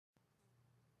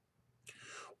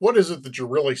what is it that you're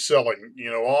really selling?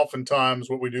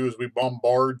 Oftentimes what we do is we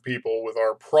bombard people with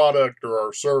our product or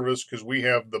our service because we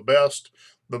have the best,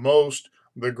 the most,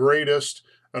 the greatest,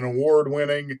 an award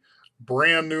winning,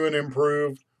 brand new and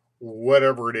improved,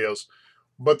 whatever it is.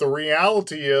 But the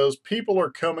reality is, people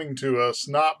are coming to us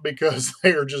not because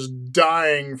they are just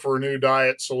dying for a new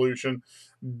diet solution,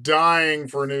 dying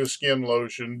for a new skin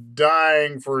lotion,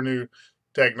 dying for a new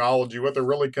technology. What they're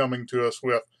really coming to us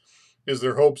with is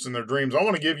their hopes and their dreams. I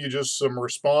want to give you just some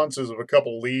responses of a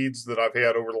couple leads that I've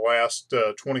had over the last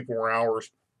 24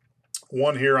 hours.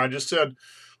 One here, I just said,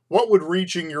 what would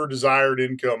reaching your desired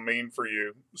income mean for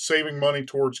you? Saving money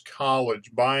towards college,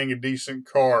 buying a decent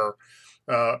car,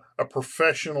 a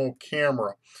professional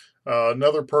camera.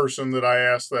 Another person that I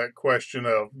asked that question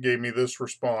of gave me this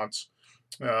response.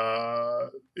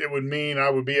 It would mean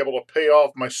I would be able to pay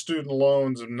off my student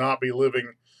loans and not be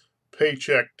living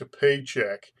paycheck to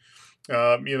paycheck.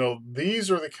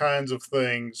 These are the kinds of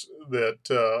things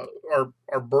that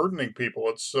are burdening people.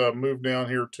 Let's move down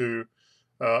here to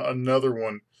another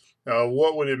one.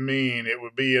 What would it mean? It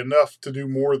would be enough to do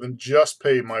more than just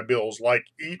pay my bills, like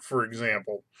eat, for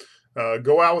example.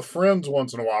 Go out with friends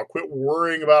once in a while. Quit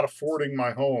worrying about affording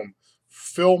my home.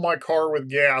 Fill my car with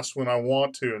gas when I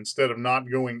want to instead of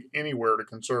not going anywhere to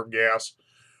conserve gas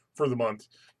for the month.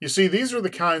 You see, these are the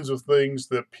kinds of things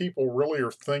that people really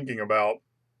are thinking about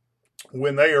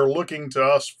when they are looking to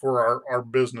us for our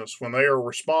business, when they are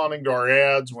responding to our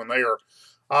ads, when they are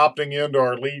opting into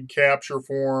our lead capture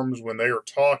forms, when they are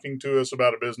talking to us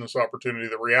about a business opportunity.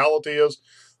 The reality is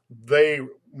they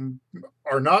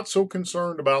are not so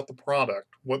concerned about the product.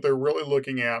 What they're really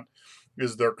looking at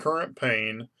is their current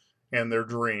pain and their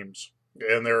dreams.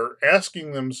 And they're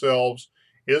asking themselves,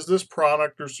 is this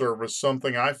product or service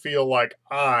something I feel like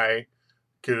I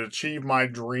could achieve my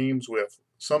dreams with?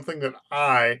 Something that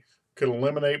I could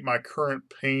eliminate my current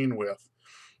pain with?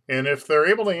 And if they're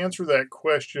able to answer that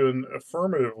question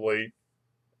affirmatively,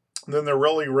 then they're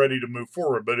really ready to move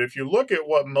forward. But if you look at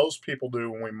what most people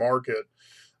do when we market,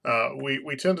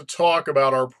 we tend to talk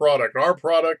about our product. Our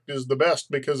product is the best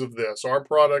because of this. Our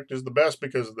product is the best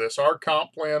because of this. Our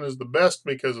comp plan is the best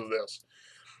because of this.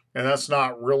 And that's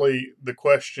not really the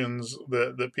questions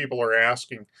that people are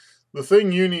asking. The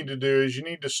thing you need to do is you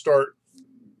need to start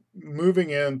moving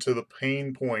into the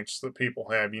pain points that people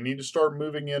have. You need to start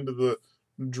moving into the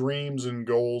dreams and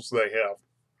goals they have.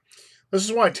 This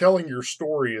is why telling your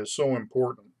story is so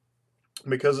important,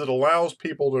 because it allows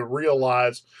people to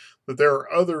realize that there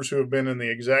are others who have been in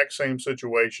the exact same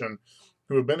situation,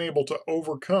 who have been able to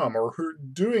overcome or who are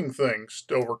doing things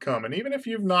to overcome. And even if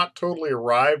you've not totally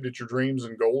arrived at your dreams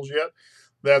and goals yet,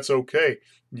 that's okay.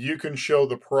 You can show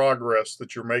the progress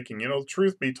that you're making.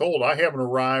 Truth be told, I haven't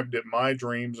arrived at my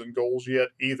dreams and goals yet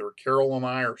either. Carol and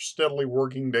I are steadily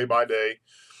working day by day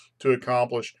to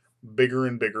accomplish bigger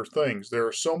and bigger things. There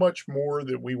are so much more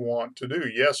that we want to do.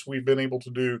 Yes, we've been able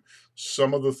to do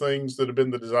some of the things that have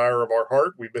been the desire of our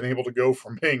heart. We've been able to go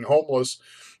from being homeless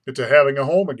to having a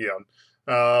home again.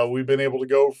 We've been able to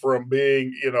go from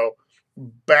being,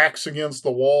 backs against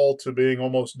the wall to being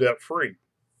almost debt free.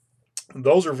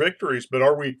 Those are victories, but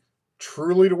are we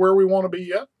truly to where we want to be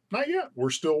yet? Not yet. We're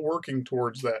still working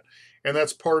towards that. And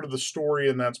that's part of the story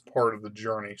and that's part of the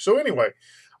journey. So, anyway,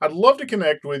 I'd love to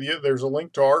connect with you. There's a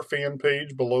link to our fan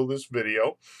page below this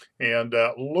video, and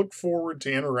look forward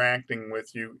to interacting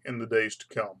with you in the days to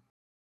come.